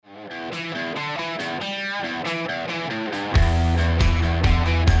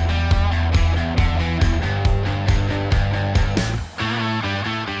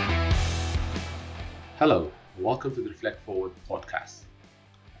and welcome to the Reflect Forward podcast,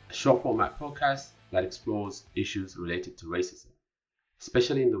 a short format podcast that explores issues related to racism,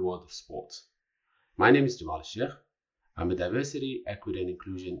 especially in the world of sports. My name is Jamal Sheikh. I'm a diversity, equity, and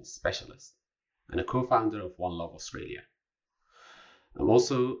inclusion specialist and a co-founder of One Love Australia. I'm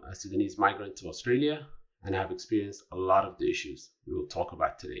also a Sudanese migrant to Australia, and I have experienced a lot of the issues we will talk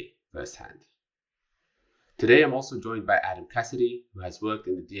about today firsthand. Today, I'm also joined by Adam Cassidy, who has worked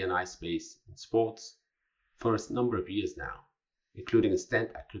in the D&I space in sports for a number of years now, including a stint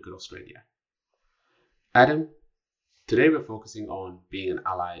at Cricket Australia. Adam, today we're focusing on being an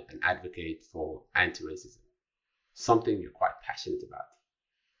ally and advocate for anti-racism, something you're quite passionate about.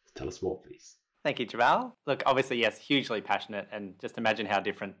 Tell us more, please. Thank you, Jamal. Look, obviously, yes, hugely passionate, and just imagine how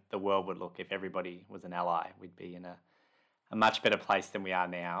different the world would look if everybody was an ally. We'd be in a much better place than we are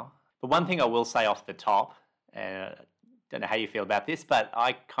now. But one thing I will say off the top, don't know how you feel about this, but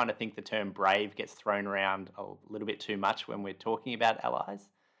I kind of think the term brave gets thrown around a little bit too much when we're talking about allies.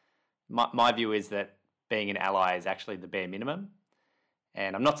 My view is that being an ally is actually the bare minimum.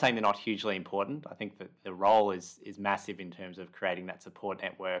 And I'm not saying they're not hugely important. I think that the role is massive in terms of creating that support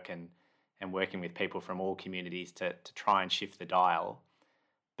network and working with people from all communities to try and shift the dial.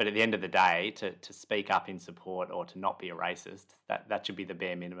 But at the end of the day, to speak up in support or to not be a racist, that should be the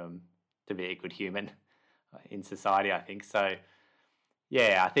bare minimum to be a good human in society, I think. So,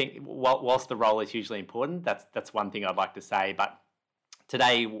 yeah, I think whilst the role is hugely important, that's one thing I'd like to say. But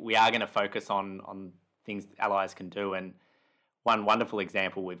today we are going to focus on things allies can do. And one wonderful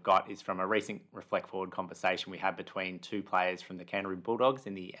example we've got is from a recent Reflect Forward conversation we had between two players from the Canterbury Bulldogs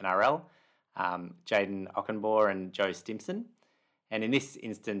in the NRL, Jayden Okunbor and Joe Stimson. And in this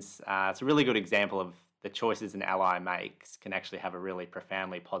instance, it's a really good example of the choices an ally makes can actually have a really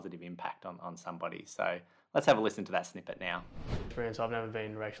profoundly positive impact on somebody. So let's have a listen to that snippet now. Experience, I've never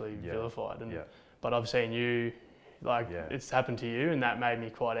been racially vilified, but I've seen you, it's happened to you, and that made me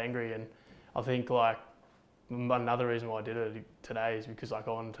quite angry. And I think another reason why I did it today is because I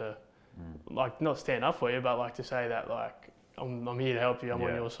wanted to not stand up for you, but to say that I'm here to help you, I'm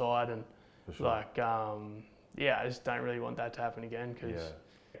on your side, and sure. I just don't really want that to happen again, because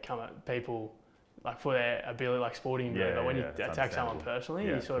come at people for their ability, sporting ability, but when you attack someone personally,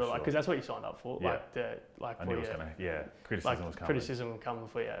 you sort of because that's what you signed up for. Criticism will come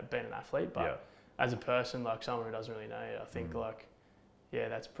for being an athlete, but as a person, someone who doesn't really know you, I think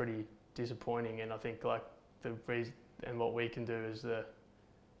that's pretty disappointing. And I think the reason and what we can do is the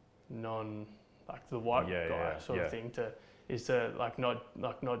the white guy of thing is to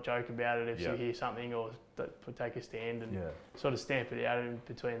not joke about it if you hear something, or take a stand and sort of stamp it out in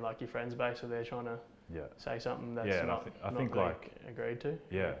between your friends base, so they're trying to say something that's I think agreed to.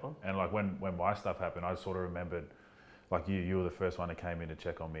 And when my stuff happened, I sort of remembered you were the first one that came in to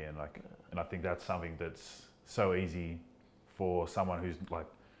check on me, and and I think that's something that's so easy for someone who's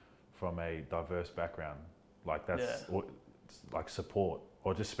from a diverse background, support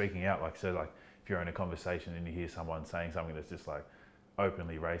or just speaking out, if you're in a conversation and you hear someone saying something that's just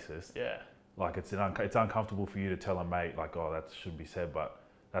openly racist, it's uncomfortable for you to tell a mate oh, that should be said, but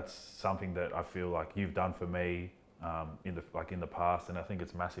that's something that I feel you've done for me in the past, and I think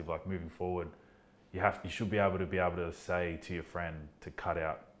it's massive. Moving forward, you should be able to say to your friend to cut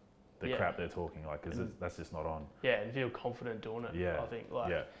out the crap they're talking, because that's just not on. And feel confident doing it. I think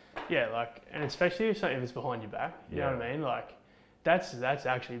and especially if it's behind your back, you know what I mean? That's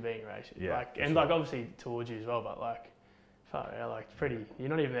actually being racist. Obviously towards you as well, but pretty. You're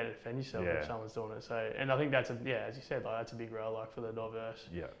not even there to defend yourself if someone's doing it. So, and I think that's as you said, that's a big role for the diverse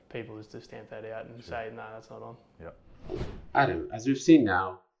people, is to stamp that out and say no, that's not on. Adam, as we've seen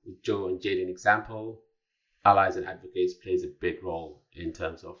now with Joe and Jayden example, allies and advocates plays a big role in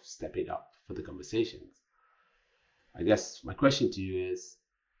terms of stepping up for the conversations. I guess my question to you is,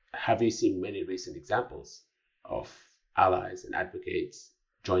 have you seen many recent examples of allies and advocates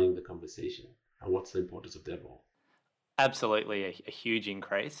joining the conversation, and what's the importance of their role? Absolutely a huge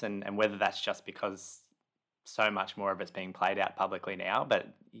increase, and whether that's just because so much more of it's being played out publicly now, but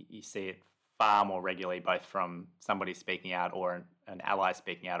you see it far more regularly, both from somebody speaking out or an ally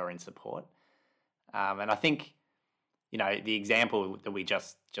speaking out or in support. And I think, the example that we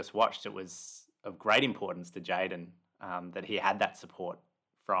just watched, it was of great importance to Jayden that he had that support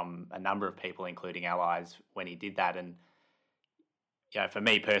from a number of people, including allies, when he did that. And for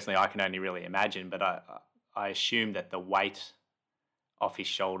me personally, I can only really imagine, but I assume that the weight off his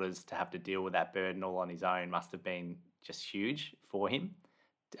shoulders to have to deal with that burden all on his own must have been just huge for him.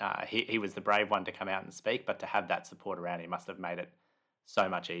 He was the brave one to come out and speak, but to have that support around him must have made it so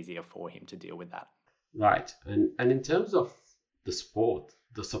much easier for him to deal with that. Right. And in terms of the support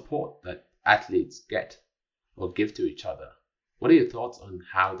that athletes get or give to each other. What are your thoughts on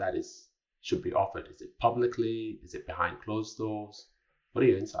how that should be offered? Is it publicly? Is it behind closed doors? What are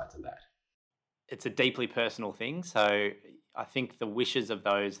your insights on that? It's a deeply personal thing. So I think the wishes of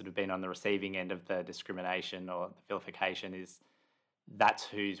those that have been on the receiving end of the discrimination or the vilification that's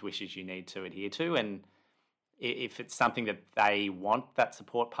whose wishes you need to adhere to. And if it's something that they want that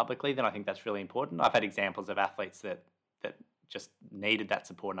support publicly, then I think that's really important. I've had examples of athletes that just needed that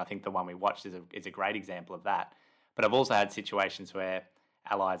support, and I think the one we watched is a great example of that. But I've also had situations where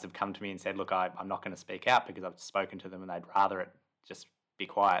allies have come to me and said, look, I'm not going to speak out because I've spoken to them and they'd rather it just be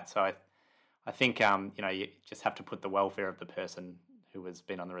quiet. So I think you just have to put the welfare of the person who has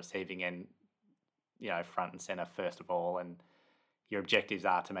been on the receiving end, front and center first of all, and your objectives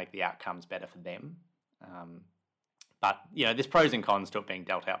are to make the outcomes better for them. But there's pros and cons to it being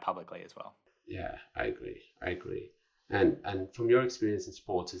dealt out publicly as well. Yeah, I agree. And from your experience in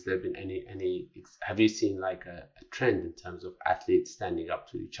sports, has there been have you seen like a trend in terms of athletes standing up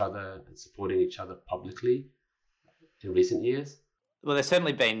to each other and supporting each other publicly in recent years? Well, there's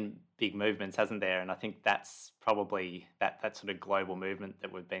certainly been big movements, hasn't there? And I think that's probably that sort of global movement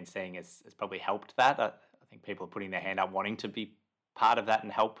that we've been seeing has probably helped that. I think people are putting their hand up wanting to be part of that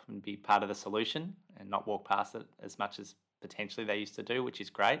and help and be part of the solution and not walk past it as much as potentially they used to do, which is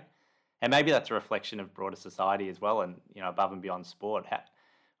great. And maybe that's a reflection of broader society as well, and above and beyond sport.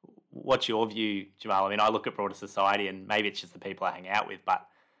 What's your view, Jamal? I mean, I look at broader society, and maybe it's just the people I hang out with,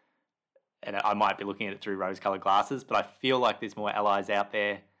 and I might be looking at it through rose-coloured glasses, but I feel like there's more allies out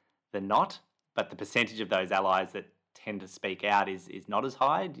there than not. But the percentage of those allies that tend to speak out is not as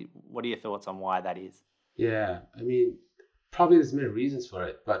high. What are your thoughts on why that is? Yeah, I mean, probably there's many reasons for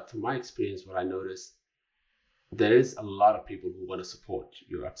it, but from my experience, what I noticed, there is a lot of people who want to support.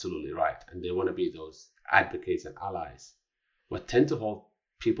 You're absolutely right. And they want to be those advocates and allies. What tend to hold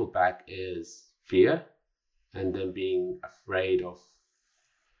people back is fear and them being afraid of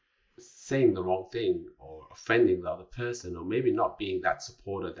saying the wrong thing or offending the other person, or maybe not being that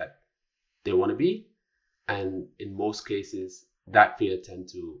supporter that they want to be. And in most cases, that fear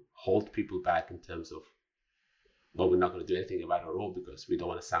tends to hold people back in terms of, well, we're not going to do anything about our role because we don't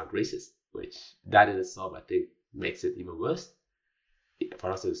want to sound racist, which that in itself, I think, makes it even worse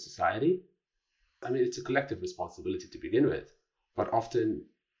for us as a society. I mean, it's a collective responsibility to begin with, but often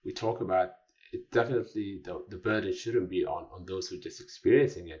we talk about it. Definitely the burden shouldn't be on those who are just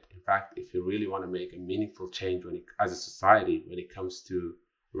experiencing it. In fact, if you really want to make a meaningful change as a society when it comes to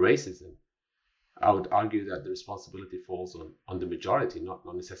racism, I would argue that the responsibility falls on the majority, not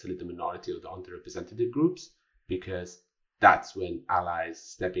necessarily the minority or the underrepresented groups, because that's when allies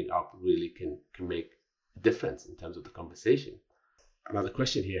stepping up really can make a difference in terms of the conversation. Another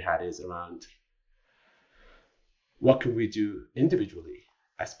question here is around what can we do individually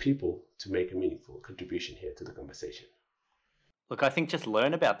as people to make a meaningful contribution here to the conversation? Look, I think just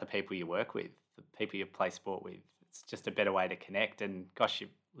learn about the people you work with, the people you play sport with. It's just a better way to connect, and gosh, you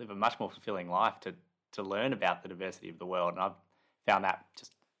live a much more fulfilling life to learn about the diversity of the world. And I've found that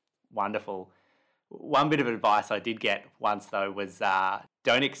just wonderful. One bit of advice I did get once, though, was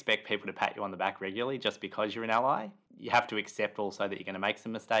don't expect people to pat you on the back regularly just because you're an ally. You have to accept also that you're going to make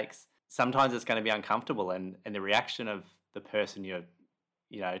some mistakes. Sometimes it's going to be uncomfortable, and the reaction of the person you're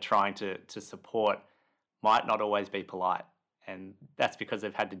trying to support might not always be polite. And that's because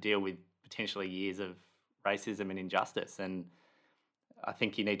they've had to deal with potentially years of racism and injustice. And I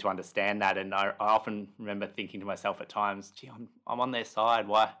think you need to understand that. And I often remember thinking to myself at times, gee, I'm on their side.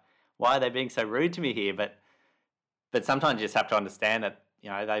 Why are they being so rude to me here? But sometimes you just have to understand that,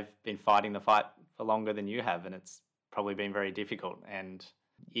 they've been fighting the fight for longer than you have, and it's probably been very difficult. And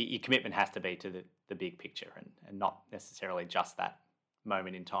your commitment has to be to the big picture and not necessarily just that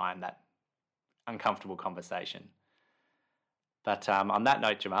moment in time, that uncomfortable conversation. But on that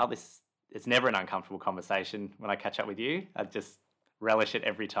note, Jamal, it's never an uncomfortable conversation when I catch up with you. I just relish it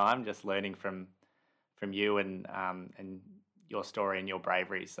every time, just learning from you and your story and your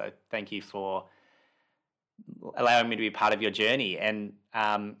bravery. So thank you for allowing me to be part of your journey. And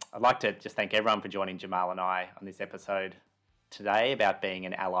I'd like to just thank everyone for joining Jamal and I on this episode today about being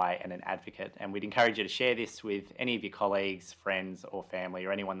an ally and an advocate. And we'd encourage you to share this with any of your colleagues, friends or family,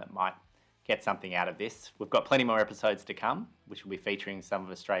 or anyone that might get something out of this. We've got plenty more episodes to come, which will be featuring some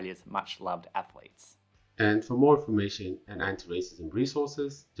of Australia's much loved athletes. And for more information and anti-racism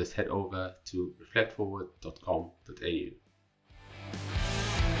resources, just head over to reflectforward.com.au.